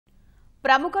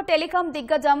ప్రముఖ టెలికాం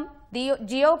దిగ్గజం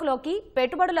జియోలోకి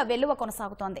పెట్టుబడుల వెల్లువ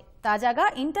కొనసాగుతోంది. తాజాగా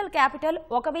ఇంటెల్ క్యాపిటల్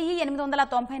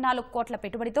 1894 కోట్ల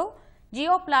పెట్టుబడితో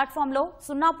జియో ప్లాట్ఫామ్లో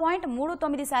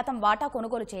 0.39% వాటా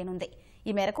కొనుగోలు చేయనుంది.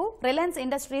 ఈ మేరకు రిలయన్స్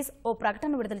ఇండస్ట్రీస్ ఓ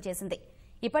ప్రకటన విడుదల చేసింది.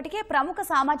 ఇప్పటికే ప్రముఖ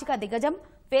సామాజిక దిగ్గజం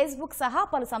ఫేస్బుక్ సహా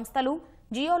పలు సంస్థలు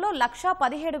జియోలో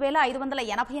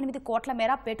 1,17,588 కోట్ల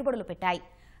మేర పెట్టుబడులు పెట్టాయి.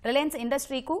 రిలయన్స్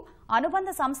ఇండస్ట్రీకు అనుబంధ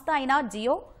సంస్థ అయిన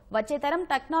జియో వచ్చే తరం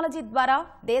టెక్నాలజీ ద్వారా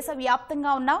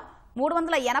దేశవ్యాప్తంగా ఉన్న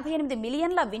 388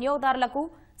 మిలియన్ల వినియోగదారులకు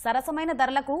సరసమైన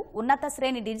ధరలకు ఉన్నత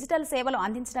శ్రేణి డిజిటల్ సేవలు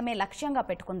అందించడమే లక్ష్యంగా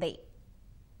పెట్టుకుంది.